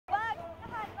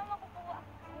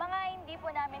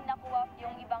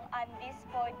activities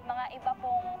po, mga iba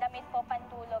pong damit po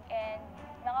pantulog and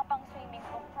mga pang-swimming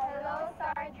po. Hello,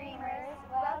 Stardreamers!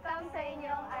 Welcome sa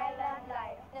inyong island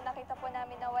life. Nakita po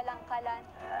namin na walang kalan.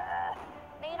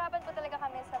 Nahirapan po talaga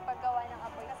kami sa paggawa ng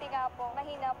apoy kasi nga po,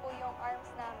 mahina po yung arms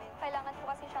namin. Kailangan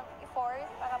po kasi siyang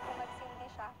i-force para po magsindi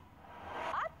siya.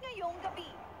 At ngayong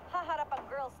gabi, haharap ang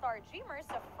Girl Stardreamers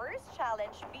sa first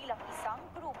challenge bilang isang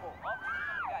grupo.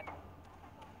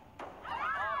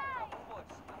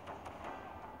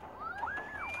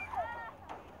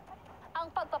 Ang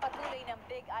pagpapatuloy ng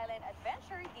Big Island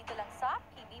Adventure dito lang sa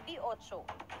PBB OTSO.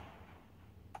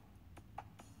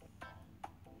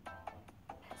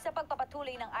 Sa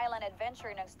pagpapatuloy ng Island Adventure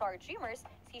ng Stardreamers,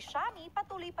 si Shami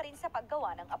patuloy pa rin sa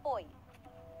paggawa ng apoy.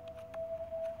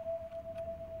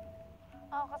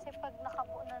 Kasi pag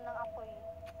nakabuo na ng apoy,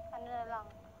 ano na lang,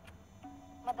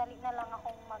 madali na lang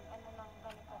akong mag-ano ng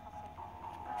ganito kasi.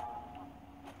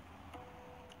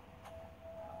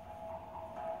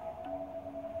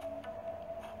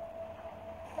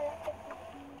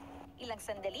 Ilang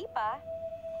sandali pa,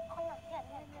 Okay na,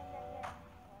 yan.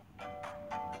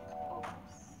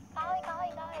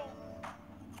 Kahoy.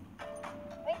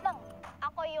 Wait lang,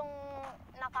 ako yung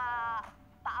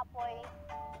naka-paapoy.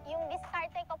 Yung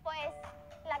diskarte ko po is,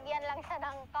 lagyan lang siya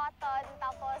ng cotton,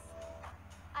 tapos,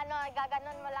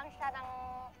 gaganon mo lang siya ng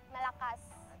malakas.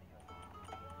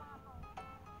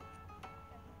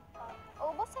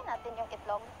 Ubusin natin yung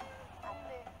itlog.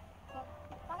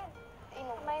 Bakit?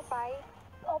 May pie?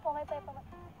 Opo, may pie pa.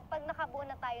 Pag nakabuo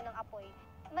na tayo ng apoy,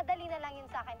 madali na lang yun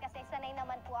sa akin kasi sanay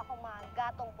naman po ako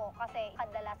magatong po kasi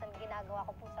kadalasan ginagawa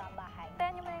ko po sa bahay.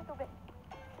 Tayan niyo muna yung tubig.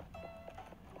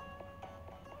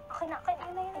 Okay na.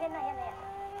 Yan na.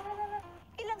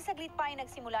 ilang saglit pa ay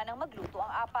nagsimula ng magluto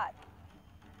ang apat.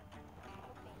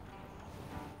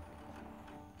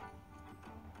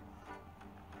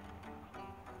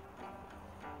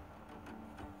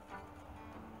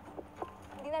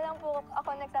 Hindi na lang po ako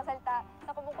nagsasalta.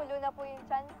 Nakumukulo na po yung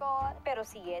tiyan ko. Pero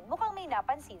si Yen mukhang may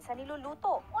napansin sa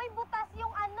niluluto. Uy, butas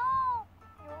yung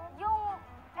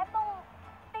etong,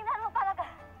 tingnan mo talaga.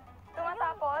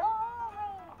 Tumatapon? Oo,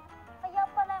 kaya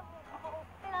pala,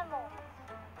 tingnan mo.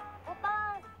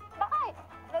 Butas. Bakit?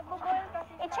 Nagbo-boil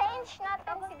kasi. I-change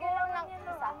natin siguro ng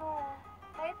isa.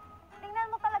 Kahit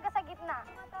Tingnan mo talaga sa gitna.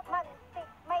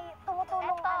 May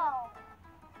tumutulong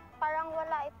Parang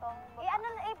wala ito.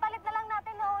 Ipalit na lang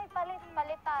natin,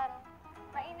 palitan.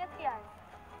 mainit yan.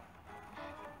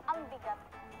 Ang bigat.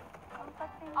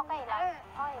 Okay lang.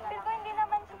 Pero hindi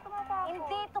naman siya tumatapon.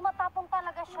 Hindi, tumatapon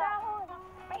talaga siya.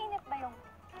 Mainit ba yung?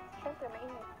 Siyempre,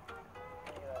 mainit.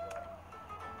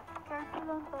 Careful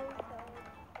lang tayo.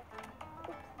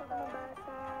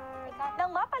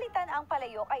 Nang mapalitan ang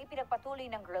palayok ay ipinagpatuloy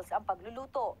ng girls ang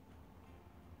pagluluto.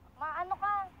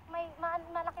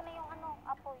 Malaki na yung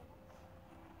apoy.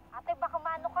 Ate, baka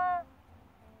maano ka.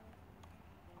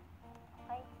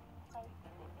 Okay.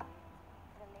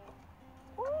 Galing.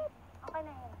 Okay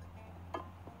na yun.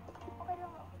 Okay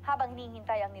lang. Habang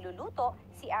hinihintay ang niluluto,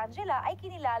 si Angela ay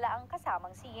kinilala ang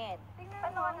kasamang si Yen.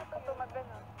 Ano ito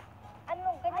mag-ganon?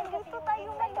 Ganyan kasi dito tayo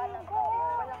maligo.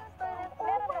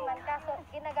 Meron naman, kaso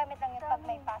ginagamit lang yun pag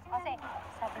may paso. Kasi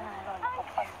sabi ng lola ko,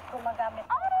 pag gumagamit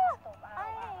ng stove,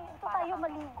 Dito tayo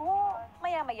maligo.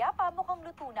 Maya-maya pa mukhang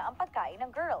luto na ang pagkain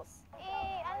ng girls.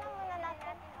 muna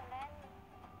natin ulit.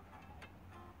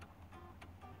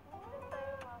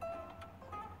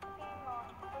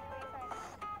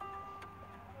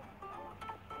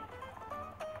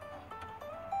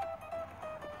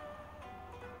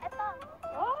 Eto.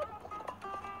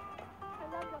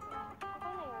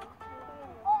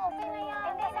 Okay na yan.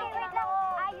 Hindi, wait lang.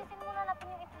 Ayusin muna natin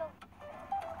yung itlog.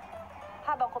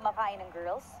 Habang kumakain ng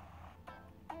girls,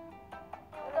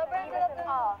 Sobrang sarap ng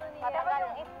luto niya. matagal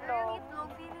yung itlog. Yung itlog,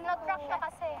 Nag-crack siya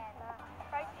kasi.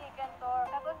 fried chicken to.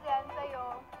 Tapos yan, sa'yo.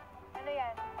 Ano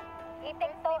yan?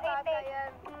 Itik to, Bata itik.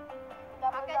 yan.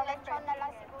 Akin, lechon na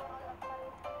lang siguro.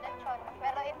 Lechon.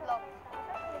 Pero itlog.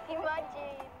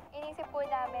 Imagine. Inisip po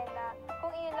namin na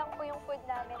kung iyon lang po yung food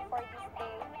namin for this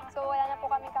day. So wala na po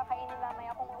kami kakainin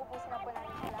mamaya kung uubusin na po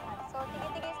namin siya lahat. So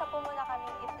tigil-tigil sa po muna kami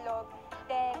itlog.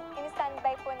 Then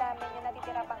in-standby po namin yung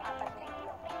natitira pang apat na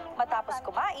itlog. matapos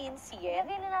kumain, si Yen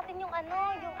Ilagay na natin yung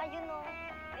ayun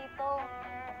dito.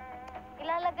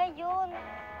 Ilalagay yun.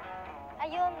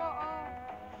 Ayun, oo.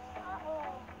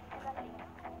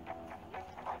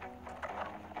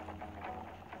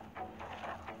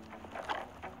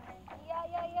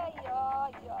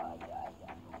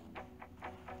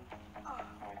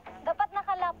 Dapat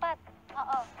nakalapat.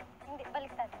 Oo. Hindi,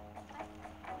 baliktad.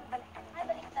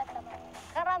 Baliktad naman.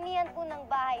 Karamihan po ng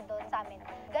bahay, doon sa amin.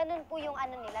 Ganun po yung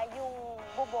ano nila, yung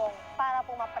bubong para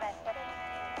po mapresko.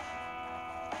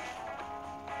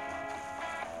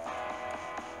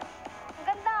 Ang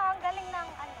ganda, ang galing ng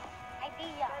ano,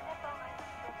 idea.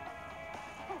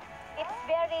 It's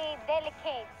very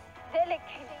delicate.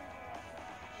 Delicate.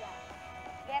 Yeah.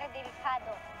 Very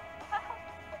delikado.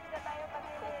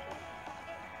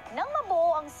 Nang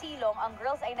mabuo ang silong, ang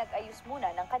girls ay nag-ayos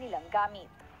muna ng kanilang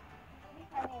gamit.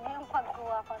 Kanina yung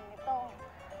pagkuha ko nito,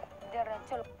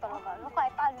 diretso talaga. No,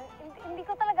 kahit ano, hindi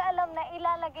ko talaga alam na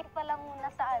ilalagay pa lang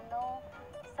muna sa ano,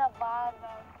 sa bag.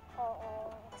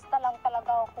 Oo, basta lang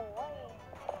talaga ako kuha eh.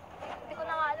 Hindi ko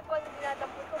na nga alam po ano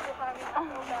dinadampot ko. Buhangin ako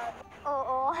agad.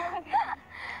 Oo.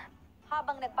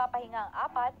 Habang nagpapahinga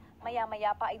ang apat,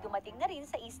 maya-maya pa ay dumating na rin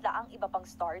sa isla ang iba pang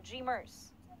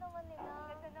Stardreamers. Ano naman nila?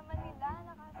 Ganda naman nila.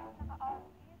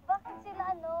 Naka-outfit. Bakit sila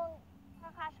ano?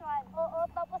 Naka-casual. Oo,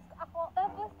 tapos ako.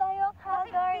 Tapos tayo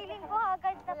haggard. Feeling ko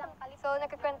haggard na tangkali. So,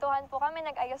 nagkakwentuhan po kami,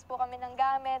 nag-ayos po kami ng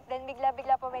gamit, then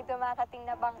bigla-bigla po may dumakating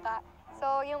na bangka.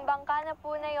 So, yung bangka na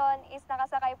po na yon is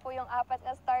nakasakay po yung apat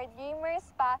na Stardreamers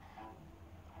pa.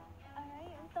 Ay,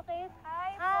 ang sakit.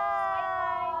 Hi po!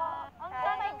 Hi! Oh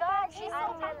my God, she's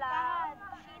so Angela.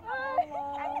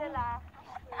 Angela.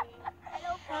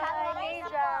 Hello po.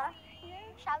 Leja.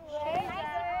 Shami.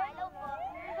 Hello po.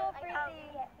 So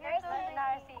pretty.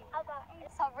 Narcy.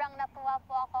 Sobrang natuwa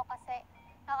po ako kasi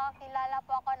nakakilala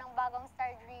po ako ng bagong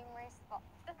Stardreamers po.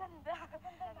 Ganda.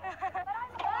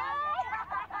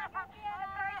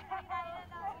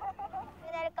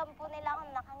 Welcome po nila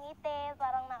akong nakangiti,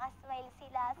 parang nakasmile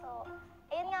sila. So,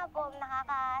 ayun nga po,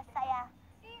 nakakasaya.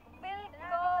 Feel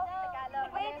ko.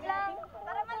 Wait lang.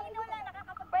 Para malinaw lang,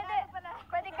 nakakapag-Tagalog.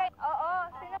 Pwede kayo. Oo.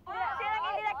 Sinang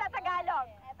hindi nagtatagalog?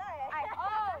 Ito eh. Ay,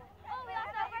 oh! we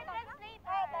also have a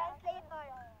translator. Translator.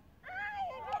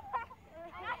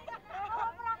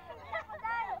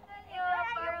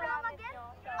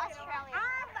 Australia.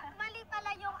 Mali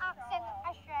pala yung accent.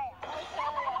 Australia.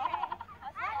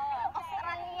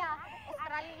 Australia.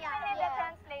 Australia. She's the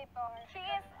translator. She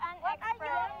is an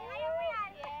expert. Ayaw mo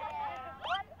yan.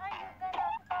 What are you gonna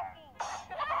talking?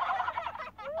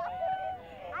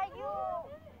 Are you...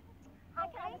 How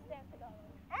can I understand Tagalog?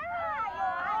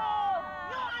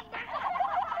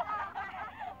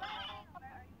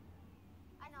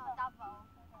 Ano, Davao?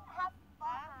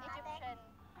 Egyptian.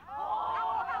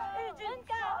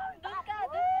 Doon ka!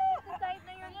 Sa side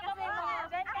na yun kasi mga...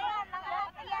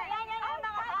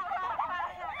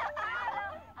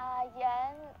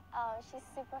 Yan, she's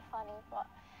super funny po,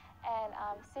 and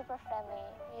super friendly.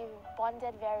 We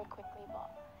bonded very quickly po,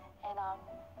 and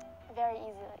very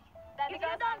easily. If you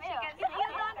don't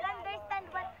understand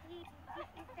what he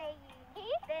is saying,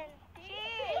 then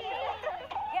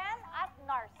Yan at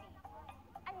Narcy.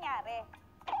 Anyari?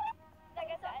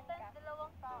 Taga saan ka?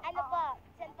 ano po?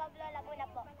 San Pablo, Laguna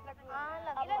po. Laguna.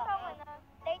 Ilan taon ka na?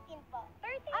 13 po.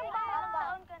 13? Ang Ilang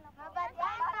taon ka na po? Bata.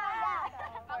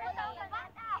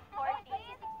 14.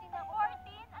 16 ako.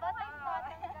 14? Ano ba yung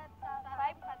matanggat sa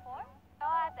 5 at 4?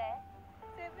 Ikaw ate?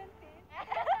 17.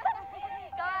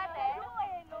 Ikaw ate?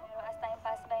 Pero as time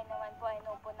pass by naman po, I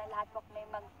know po na lahat po may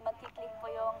magkiklik po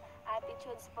yung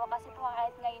attitudes po. Kasi po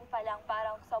kahit ngayon pa lang,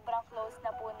 parang sobrang close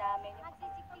na po namin.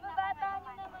 Mababata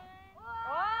niyo naman.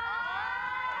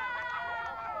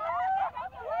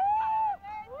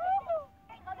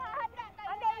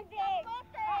 Amazing!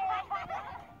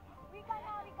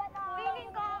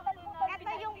 Feeling ko,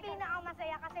 ito yung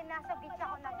pinakamasaya kasi nasa beach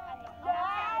ako ng ano.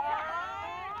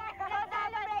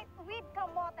 Celebrate with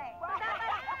kamote.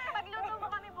 Pagluto mo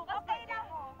kami bukas.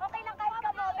 Okay lang kahit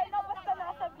kamote na basta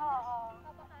nasa beach.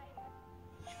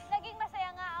 Naging masaya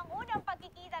nga ang unang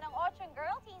pagkikita ng 8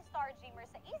 girl teen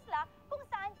Stardreamers sa isla kung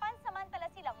saan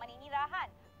pansamantala silang maninirahan.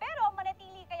 Pero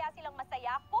manatili kaya silang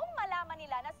masaya kung malaman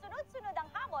nila na sunod-sunod ang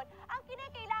hamon ang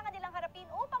kinakailangan nilang harapin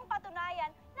upang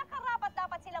patunayan na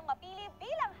karapat-dapat silang mapili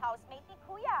bilang housemate ni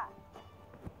Kuya.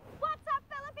 What's up,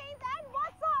 Philippines? And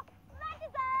what's up,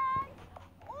 netizens?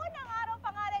 Unang araw pa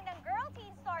nga lang ng girl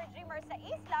teen Stardreamers sa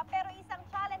isla pero isang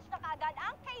challenge na kaagad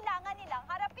ang kailangan nilang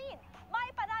harapin. May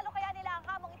panalo kaya nila ang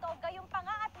hamong ito gayong pa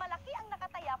nga at malaki ang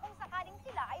nakataya kung sakaling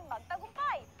sila ay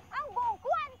magtagumpay. Ang buong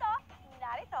kwento,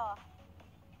 narito.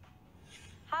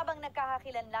 Habang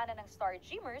nagkakakilanlanan ng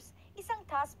Stardreamers, isang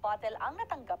task bottle ang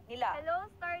natanggap nila. Hello,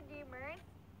 Stardreamers!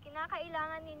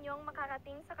 Kinakailangan ninyong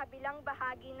makarating sa kabilang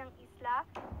bahagi ng isla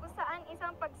kung saan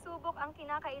isang pagsubok ang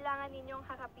kinakailangan ninyong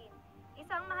harapin.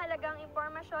 Isang mahalagang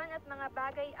impormasyon at mga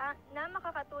bagay na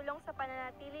makakatulong sa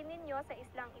pananatili ninyo sa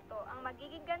islang ito ang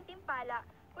magiging gantimpala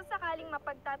kung sakaling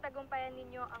mapagtatagumpayan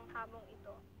ninyo ang hamong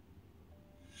ito.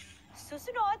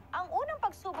 Susunod, ang unang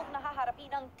pagsubok na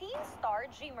haharapin ng Team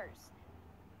Stardreamers.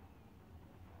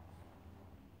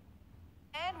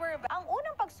 And we're back. Ang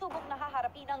unang pagsubok na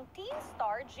haharapin ng Team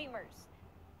Stardreamers.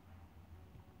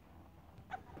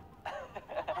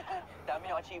 Dami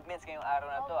yung achievements ngayong araw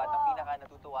na to at ang pinaka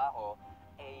natutuwa ako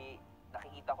ay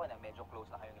nakikita ko na medyo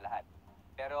close na kayong lahat.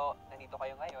 Pero nandito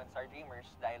kayo ngayon, Stardreamers,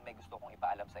 dahil may gusto kong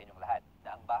ipaalam sa inyong lahat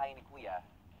na ang bahay ni Kuya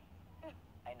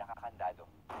ay nakakandado.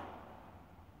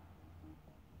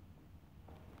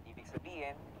 Ibig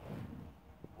sabihin,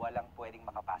 walang pwedeng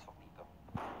makapasok dito.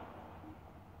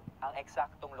 Ang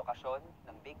eksaktong lokasyon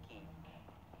ng Big Key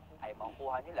ay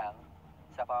makukuha nilang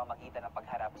sa pamamagitan ng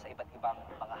pagharap sa iba't ibang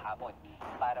mga hamon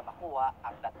para makuha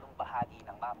ang tatlong bahagi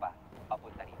ng mapa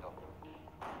papunta dito.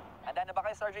 Handa na ba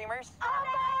kayo, Stardreamers?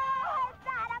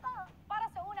 Para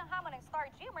sa unang hamon ng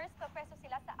Stardreamers, pwesto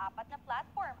sila sa 4 na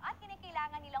platform at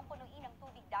kinakailangan nilang punuin ng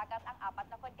tubig dagat ang 4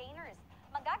 na containers.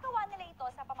 Magagawa nila ito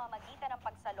sa pamamagitan ng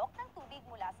pagsalok ng tubig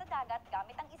mula sa dagat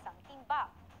gamit ang isang timba.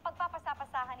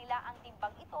 Pagpapasapasahan nila ang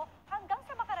timbang ito hanggang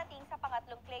sa makarating sa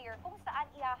pangatlong player kung saan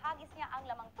ihahagis niya ang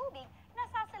lamang tubig na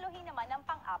sasaluhin naman ng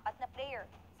pang-4 na player.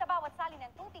 Sa bawat sali ng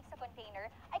tubig sa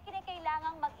container ay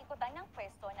kinakailangang mag-ikutan ng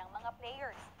pwesto ng mga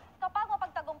players. Kapag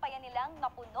mapagtagumpayan nilang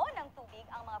napuno ng tubig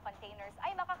ang mga containers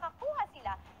ay makakakuha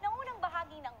sila ng unang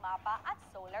bahagi ng mapa at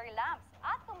solar lamps.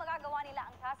 At kung magagawa nila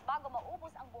ang task bago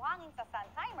maubos ang buhangin sa sun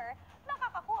timer,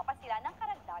 makakakuha pa sila ng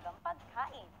karagdagang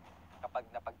pagkain. Kapag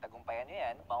napagtagumpayan nyo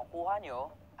yan, makukuha nyo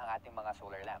ang ating mga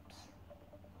solar lamps.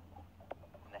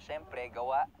 Na syempre,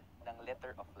 gawa ng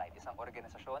Letter of Light, isang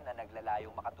organisasyon na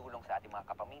naglalayong makatulong sa ating mga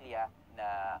kapamilya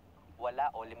na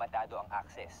wala o limitado ang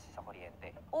access sa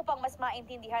kuryente. Upang mas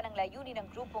maintindihan ang layunin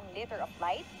ng grupong Letter of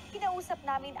Light, kinausap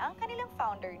namin ang kanilang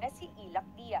founder na si Ilak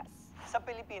Diaz. Sa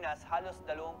Pilipinas, halos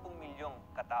 20 milyong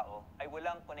katao ay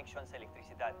walang koneksyon sa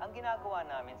elektrisidad. Ang ginagawa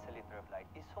namin sa Letter of Light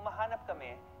is humahanap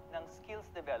kami ng skills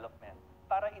development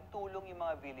para itulong yung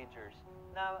mga villagers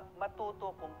na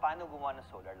matuto kung paano gumawa ng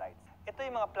solar lights. Ito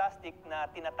yung mga plastic na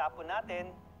tinatapon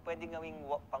natin, pwedeng gawing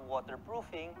pang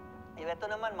waterproofing.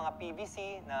 Ito naman mga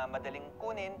PVC na madaling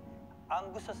kunin.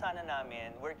 Ang gusto sana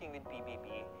namin, working with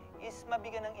PBB, is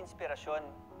mabigyan ng inspirasyon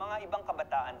mga ibang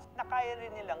kabataan na kaya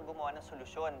rin nilang gumawa ng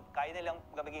solusyon. Kaya nilang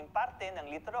magiging parte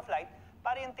ng Letter of Light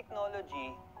para yung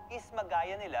technology is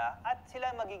magaya nila at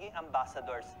sila magiging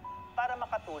ambassadors para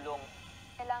makatulong.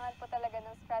 Kailangan po talaga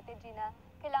ng strategy na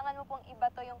kailangan mo pong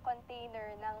ibato yung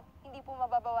container ng hindi po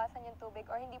mababawasan yung tubig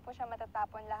or hindi po siya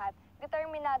matatapon lahat.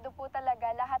 Determinado po talaga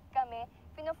lahat kami.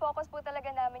 Pinofocus po talaga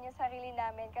namin yung sarili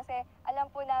namin kasi alam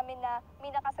po namin na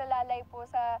may nakasalalay po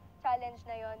sa challenge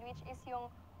na yon, which is yung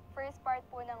first part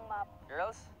po ng map.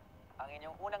 Girls, ang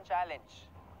inyong unang challenge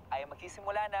ay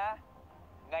magsisimula na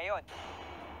ngayon.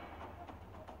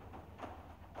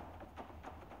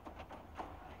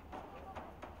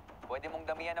 Pwede mong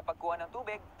damihan ang pagkuha ng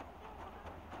tubig.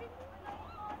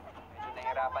 Medyo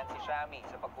nahihirapan si Shami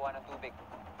sa pagkuha ng tubig.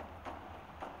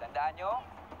 Tandaan nyo,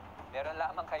 meron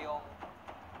lamang kayong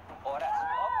oras.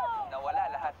 Nawala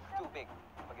lahat ng tubig.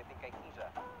 Pagdating kay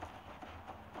Kisha.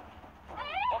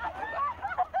 Diba?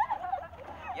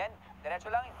 Yan, diretso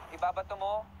lang. Ibabato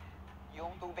mo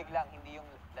yung tubig lang, hindi yung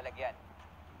lalagyan.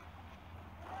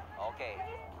 Okay.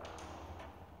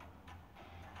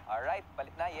 Alright,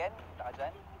 palit na. Yen, punta ka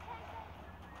dyan.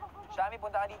 Shami,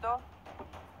 punta ka dito.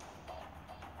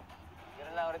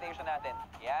 Ganun lang ang rotation natin.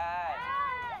 Yan.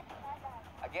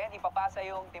 Again, ipapasa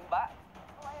yung timba.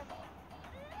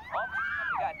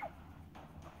 Mabigat.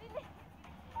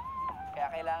 Kaya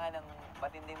kailangan ng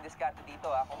matinding diskarte dito,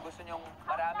 ha. Kung gusto nyong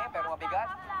marami pero mabigat.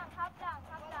 Half lang.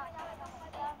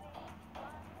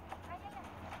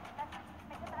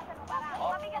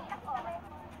 Mabigat kasi kami.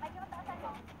 Medyo mataasan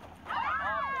mo.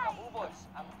 Mabubos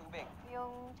ang tubig.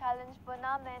 Yung challenge po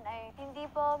namin ay hindi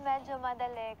po medyo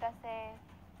madali kasi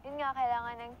yun nga,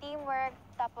 kailangan ng teamwork,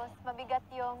 tapos mabigat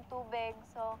yung tubig.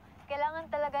 So, kailangan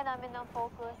talaga namin ng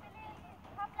focus.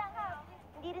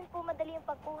 Hindi rin po madali yung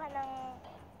pagkuha ng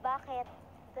bucket.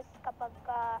 Tapos kapag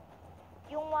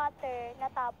yung water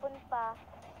natapon pa,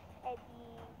 edi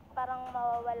parang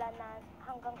mawawala na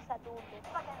hanggang sa dulo.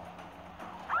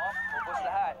 Ubos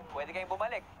lahat. Pwede kayong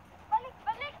bumalik. Balik!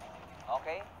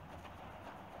 Okay?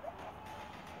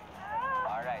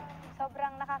 Alright.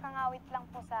 Sobrang nakakangawit lang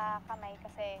po sa kamay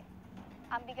kasi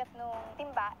ang bigat nung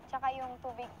timba tsaka yung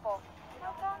tubig po.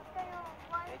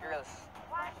 Hey girls,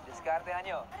 diskartehan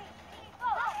nyo.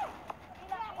 1,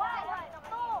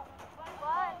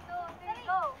 2, 3,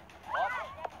 go!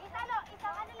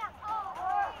 Isang ano lang.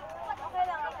 Okay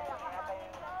lang.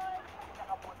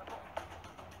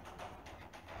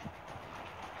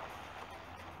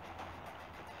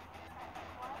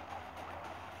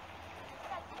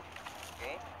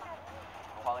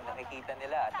 nakikita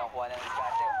nila at nakuha ng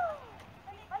diskarte.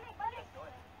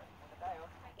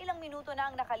 Ilang minuto na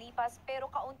ang nakalipas pero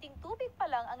kaunting tubig pa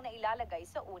lang ang nailalagay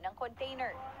sa unang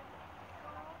container.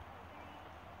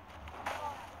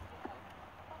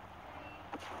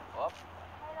 Op.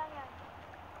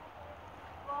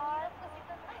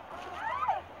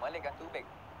 Bumalik ang tubig.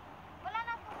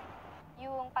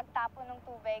 Yung pagtapon ng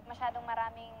tubig, masyadong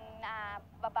maraming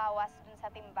babawas dun sa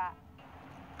timba.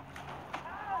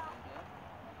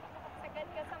 Sagad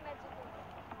ka sa medyo tubig.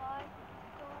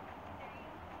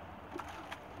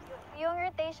 Yung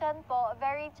rotation po,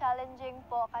 very challenging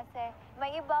po kasi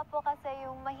may iba po kasi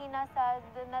yung mahina sa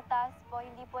doon na taas po,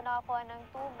 hindi po nakakuha ng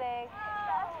tubig.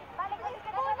 Balik ka dito.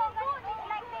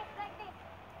 Like this, like this.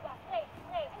 Straight,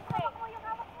 straight, straight. Hawak mo yung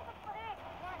hawak mo. Straight.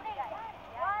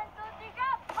 One, two, three, go!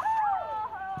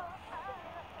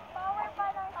 Power pa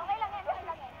lang. Okay lang yan, okay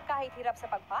lang yan. Kahit hirap sa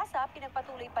pagpasa,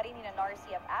 pinagpatuloy pa rin ni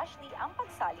Narcy at Ashley ang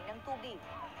pagsali ng tubig.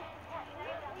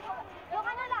 Yung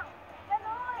ano lang.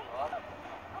 Ganon. Op.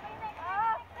 Okay, next.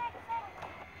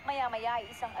 Maya-maya ay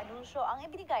isang anunsyo ang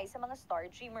ibinigay sa mga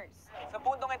Stardreamers. Sa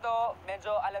puntong ito,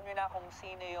 medyo alam nyo na kung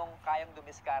sino yung kayang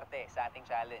dumiskarte sa ating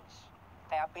challenge.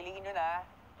 Kaya piliin nyo na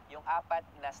yung 4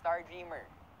 na Stardreamer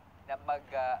na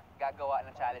maggagawa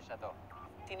ng challenge na to.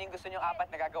 Sino yung gusto nyo 4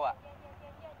 na gagawa?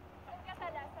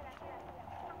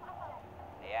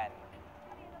 Ayan.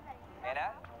 Ayan na?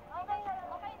 Okay na,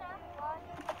 okay na.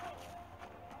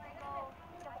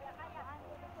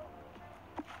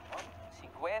 Si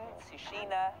Gwen, si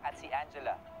Sheena, at si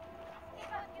Angela.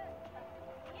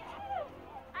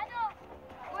 Ano?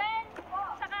 Gwen,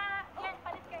 saka yan,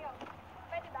 palit kayo.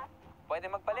 Pwede ba? Pwede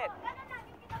magpalit. Ganun lang,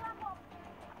 yung ginawa ko.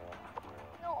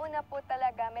 Nung una po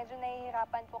talaga, medyo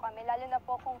nahihirapan po kami, lalo na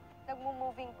po kung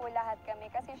nagmo-moving po lahat kami.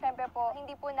 Kasi syempre po,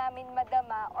 hindi po namin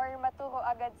madama or maturo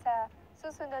agad sa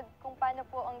susunod kung paano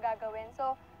po ang gagawin.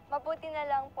 So, mabuti na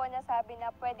lang po nasabi na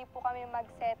pwede po kami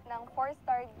mag-set ng 4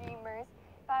 Stardreamers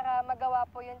para magawa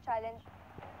po yung challenge.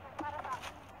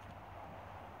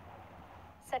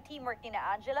 Sa teamwork ni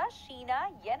na Angela,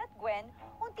 Sheena, Yen at Gwen,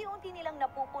 unti-unti nilang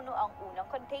napupuno ang unang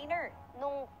container.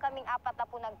 Nung kaming 4 na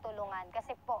po nagtulungan,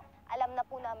 kasi po, alam na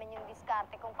po namin yung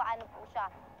diskarte kung paano po siya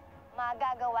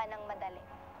magagawa ng madali.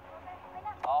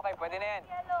 Okay, pwede na yan.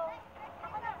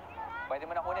 Pwede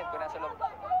mo na kunin kung nasa loob.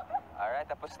 Alright,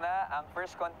 tapos na ang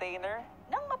first container.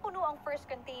 Nang mapuno ang first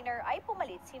container ay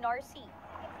pumalit si Narcy.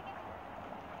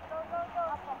 Go, go, go.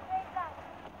 Apo, straight lang.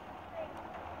 Straight.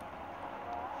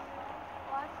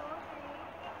 1,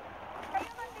 2, 3.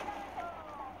 Kayo man bilang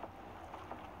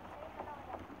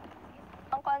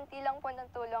Ang konti lang po ng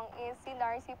tulong is si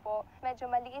Narcy po, medyo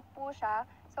maliit po siya.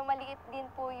 So maliit din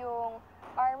po yung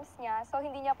arms niya. So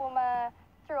hindi niya po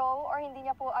ma-throw or hindi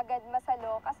niya po agad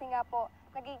masalo kasi nga po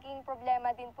nagiging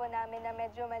problema din po namin na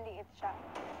medyo maliit siya.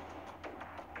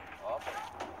 Okay.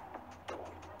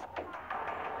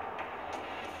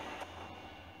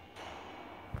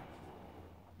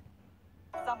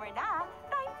 Summer na,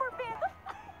 time for bed!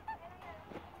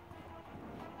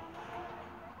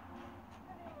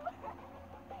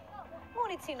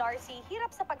 Ngunit si Narcy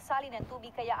hirap sa pagsali ng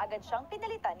tubig kaya agad siyang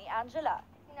pinalitan ni Angela.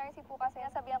 Si Narcy po kasi,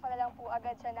 nasabihan ko na lang po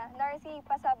agad siya na, Narcy,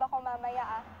 pasaba ko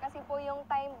mamaya ah. Kasi po yung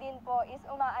time din po is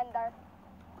umaandar.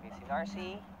 Okay, si Narcy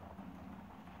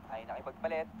ay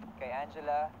nakipagpalit kay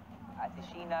Angela at si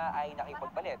Sheena ay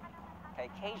nakipagpalit kay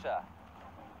Keisha.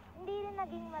 Hindi rin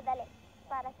naging madali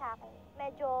para sa akin.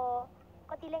 Medyo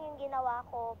konti lang yung ginawa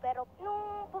ko. Pero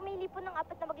nung pumili po ng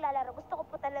 4 na maglalaro, gusto ko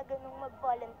po talaga nung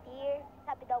mag-volunteer.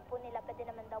 Sabi daw po nila, pwede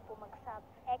naman daw po mag-sub.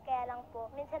 Kaya lang po,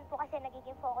 minsan po kasi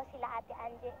nagiging focus sila Ate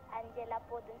Angela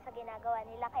po dun sa ginagawa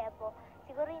nila. Kaya po,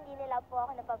 siguro hindi nila po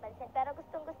ako napapansin. Pero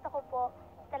gustong-gusto ko po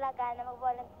talaga na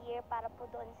mag-volunteer para po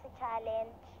doon sa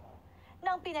challenge.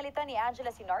 Nang pinalitan ni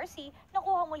Angela si Narcy,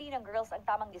 nakuha muli ng girls ang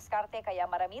tamang diskarte kaya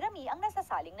marami-rami ang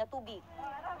nasasaling na tubig.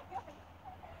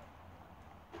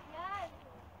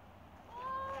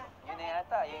 Yun na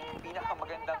yata, yung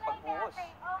pinakamagandang pagbuhos.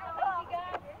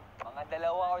 Mga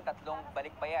 2 o 3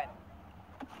 balik pa yan.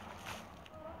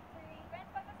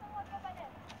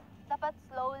 Dapat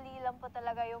slowly lang po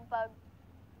talaga yung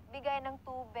pagbigay ng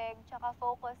tubig, tsaka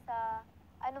focus sa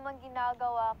ano man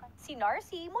ginagawa. Si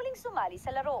Narcy muling sumali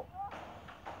sa laro.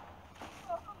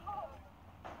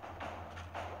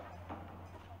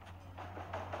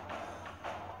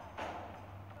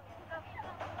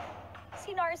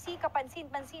 Si Narcy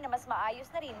kapansin-pansin na mas maayos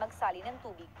na rin magsali ng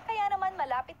tubig. Kaya naman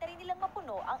malapit na rin nilang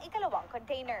mapuno ang ikalawang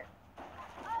container.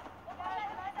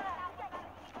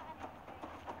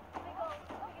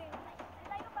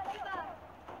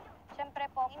 Siyempre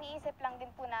po, iniisip lang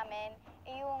din po namin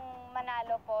yung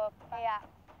manalo po. Kaya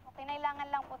Kinailangan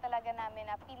lang po talaga namin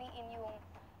na piliin yung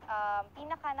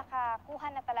pinaka nakakuha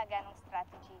na talaga ng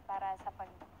strategy para sa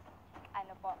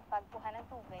pagkuha ng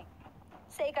tubig.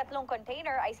 Sa ikatlong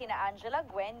container ay sina Angela,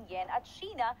 Gwen, Yen at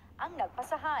Sheena ang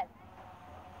nagpasahan.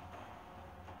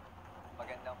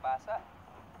 Magandang pasa.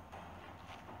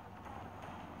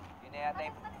 Yun na yata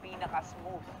yung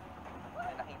pinaka-smooth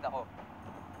na nakita ko.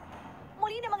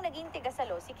 Muli namang naging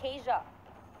tigasalo si Keisha.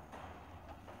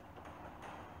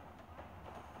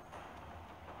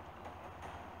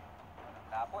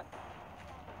 Tapon.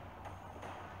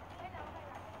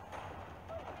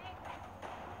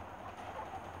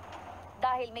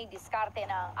 Dahil may diskarte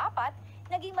na ang apat,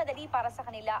 naging madali para sa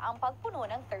kanila ang pagpuno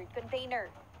ng third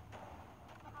container.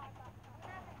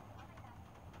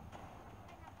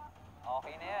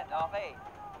 Okay na yan, okay.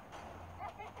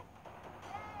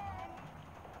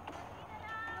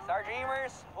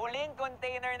 Stardreamers, huling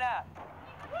container na.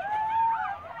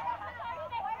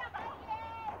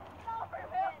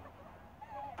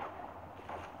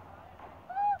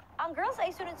 Ang girls ay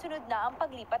sunod-sunod na ang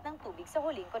paglipat ng tubig sa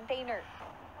huling container.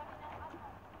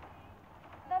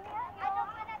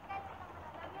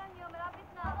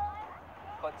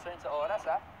 Concern sa oras,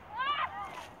 ha?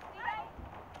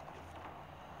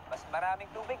 Mas maraming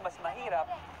tubig, mas mahirap.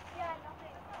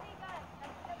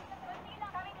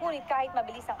 Ngunit kahit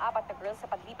mabilis ang apat na girls sa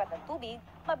paglipat ng tubig,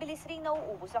 mabilis ring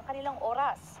nauubos ang kanilang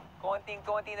oras.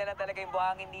 Konting-konti na lang talaga yung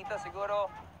buhangin dito. Siguro,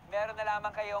 meron na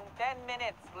lamang kayong 10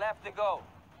 minutes left to go.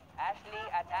 Ashley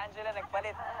at Angela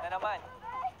nagpalit na naman.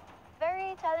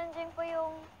 Very challenging po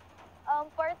yung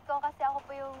part ko kasi ako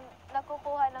po yung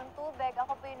nagkukuha ng tubig.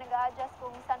 Ako po yung nag-a-adjust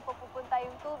kung saan po pupunta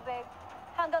yung tubig.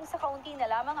 Hanggang sa kaunti na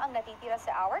lamang ang natitira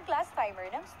sa hourglass timer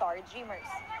ng Stardreamers.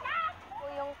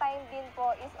 Yung time din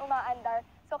po is umaandar.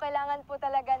 So, kailangan po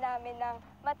talaga namin ng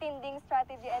matinding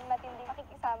strategy and matinding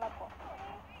makikisama po.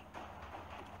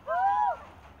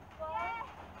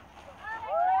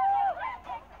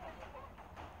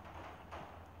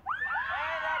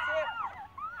 And that's it!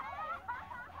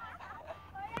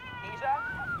 Keisha,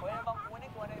 pwede na bang kunin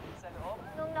kung ano yung sa loob?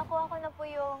 Nung nakuha ko na po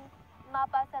yung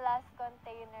mapa sa last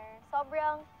container,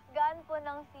 sobrang gaan po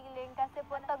ng feeling kasi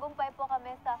po tagumpay po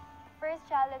kami sa first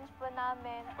challenge po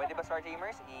namin. Pwede ba,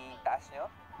 Stardreamers, itaas nyo?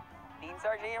 Team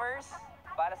Stardreamers,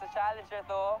 para sa challenge na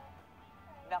to,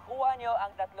 nakuha nyo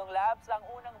ang 3 laps, ang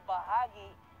unang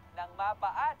bahagi ng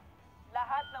mapa at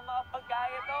lahat ng mga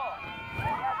pagkaya to.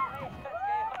 Congratulations!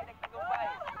 Kayo ay nagtagumpay.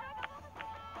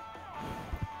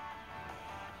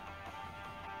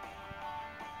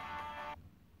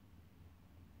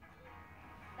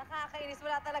 Nakakainis,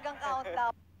 wala talagang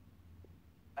countdown.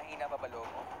 Mahina pa ba loob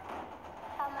mo?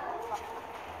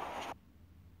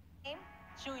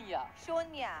 Shunya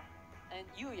Shunya, and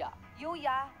Yuya.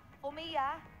 Yuya,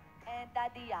 Fumiya, and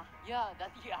Daddy-ya. Yeah,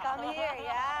 that yeah. Come here,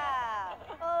 yeah.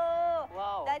 Oh,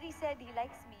 Wow. Daddy said he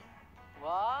likes me.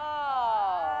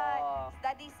 Wow.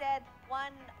 Daddy said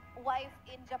one wife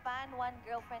in Japan, one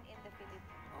girlfriend in the Philippines.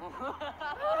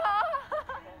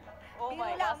 Oh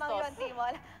my Biro lamang yun, gastos.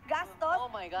 Timol. Gastos? Oh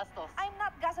my gastos. I'm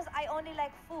not gastos. I only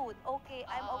like food. Okay,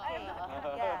 I'm okay.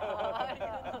 Yeah.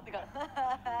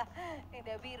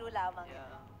 Hindi, biro lamang yun.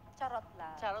 Yeah. Charot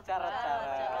lang. Charot Charot, lang.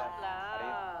 charot. Charot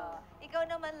lang. Ikaw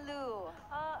naman, Lou.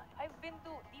 I've been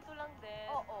to dito lang din.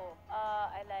 Oo.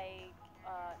 I like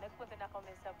nagpunta na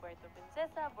kami sa Puerto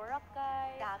Princesa,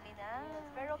 Boracay. Dami na.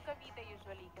 Pero Cavite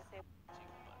usually kasi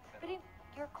Pero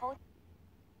your coach,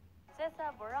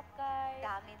 Princesa, Boracay.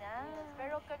 dami na.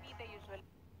 Pero Cavite usually.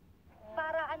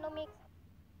 Para mix.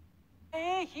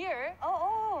 Hey, here.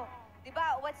 Oo.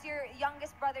 Diba, what's your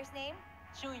youngest brother's name?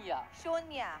 Shunya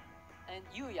Shunya, and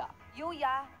Yuya.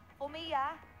 Yuya,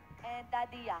 Fumiya, and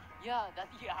Daddy-ya. Yeah, that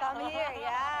yeah. Come here,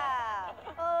 yeah.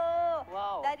 Oh,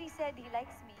 Wow. Daddy said he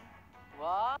likes me.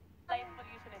 Wow. Light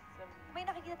pollution is May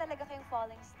nakikita talaga kayong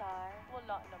falling star?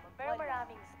 wala naman. Pero Wala.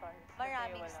 maraming stars. Kasi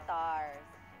Maraming wala. stars.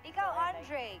 Ikaw, So, I like-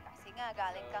 Andre, kasi nga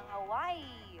galing kang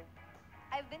Hawaii.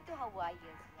 I've been to Hawaii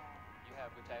as well. You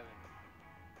have which island?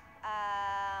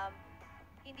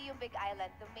 Hindi yung big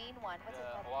island, the main one. What's it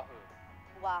called? Oahu.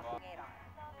 Oahu. Ngayon.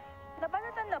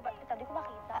 Nabalatan na ba? Ito, di ko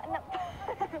makita.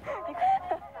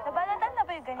 Nabalatan na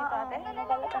ba yung ganito, ate?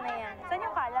 Nabalatan na yan. Saan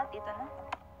yung kalat? Dito na.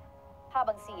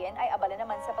 Habang si Yen ay abala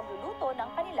naman sa pagluluto ng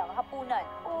kanilang hapunan.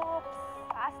 Oops!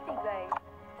 Astigay.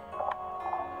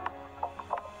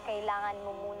 Kailangan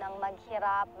mo munang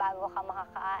maghirap bago ka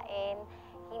makakain.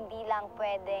 Hindi lang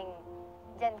pwedeng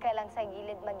dyan ka lang sa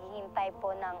gilid maghihintay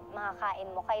po ng makakain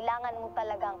mo. Kailangan mo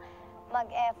talagang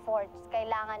mag-efforts.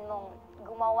 Kailangan mong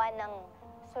gumawa ng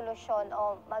solusyon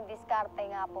o magdiskarte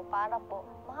nga po para po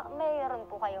mayroon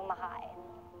po kayong makain.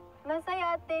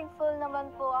 Masaya at thankful naman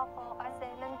po ako kasi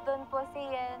nandun po si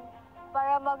Yen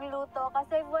para magluto.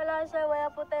 Kasi wala siya, wala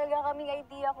po talaga kaming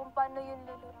idea kung paano yun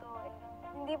lulutuin.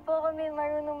 Hindi po kami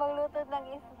marunong magluto ng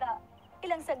isda.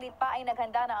 Ilang saglit pa ay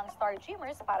naghanda na ang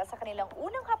Stardreamers para sa kanilang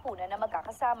unang hapunan na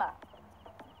magkakasama.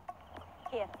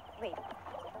 Here, wait.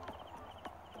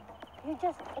 You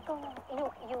just,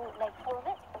 you like hold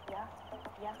it? Yeah,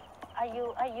 yeah.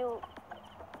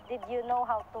 Did you know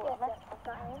how to? Yes,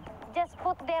 Just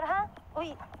put there, ha?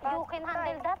 Uy, you can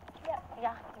handle that?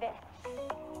 Yeah, there.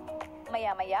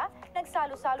 Maya-maya,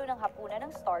 nagsalo-salo ng hapunan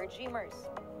ng Stardreamers.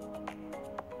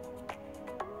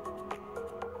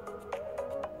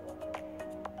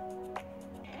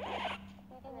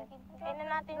 Kailan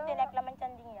natin yung tineklaman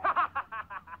chanding niya?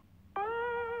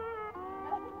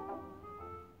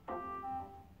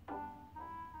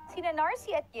 Sina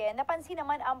Narcy at Yen napansin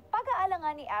naman ang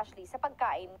pag-aalangan ni Ashley sa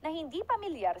pagkain na hindi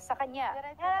pamilyar sa kanya.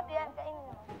 Harap yan, kainin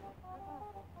mo.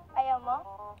 Ayaw mo?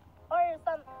 Or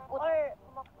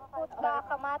put the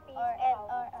kamatis and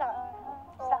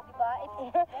diba?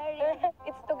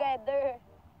 It's together.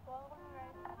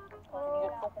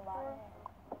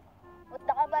 Put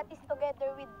the kamatis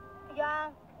together with,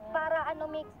 para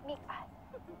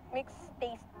mix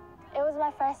taste. It was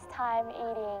my first time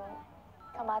eating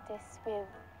kamatis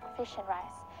with fish and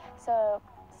rice. So,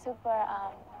 super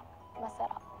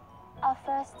masarap. Our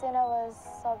first dinner was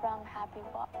sobrang happy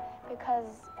po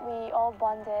because we all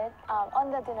bonded on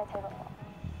the dinner table po.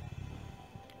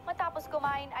 Matapos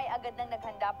kumain ay agad nang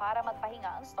naghanda para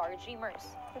magpahinga ang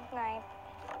Stardreamers. Good night.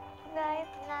 Night.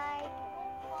 Night.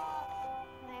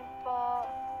 Night po.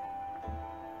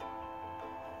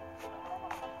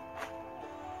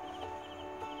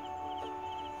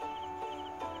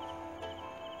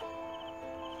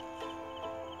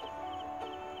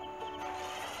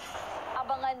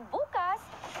 Abangan bukas,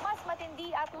 mas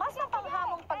matindi at mas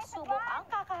mapanghamong pagsubok ang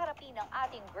kakaharapin ng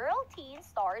ating girl teen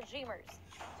Stardreamers.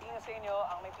 Sino sa inyo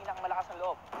ang may pinakamalakas na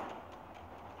loob?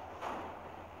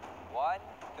 1,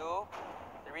 2,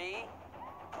 3.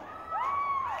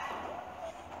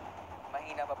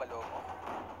 Mahina pa ba loob mo?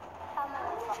 Tama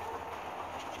po.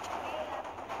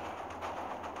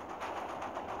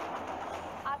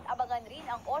 At abangan rin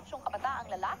ang 8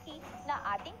 kabataang lalaki na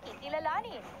ating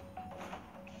kikilalanin.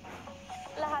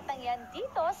 Lahat ng yan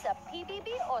dito sa PBB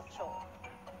OTSO.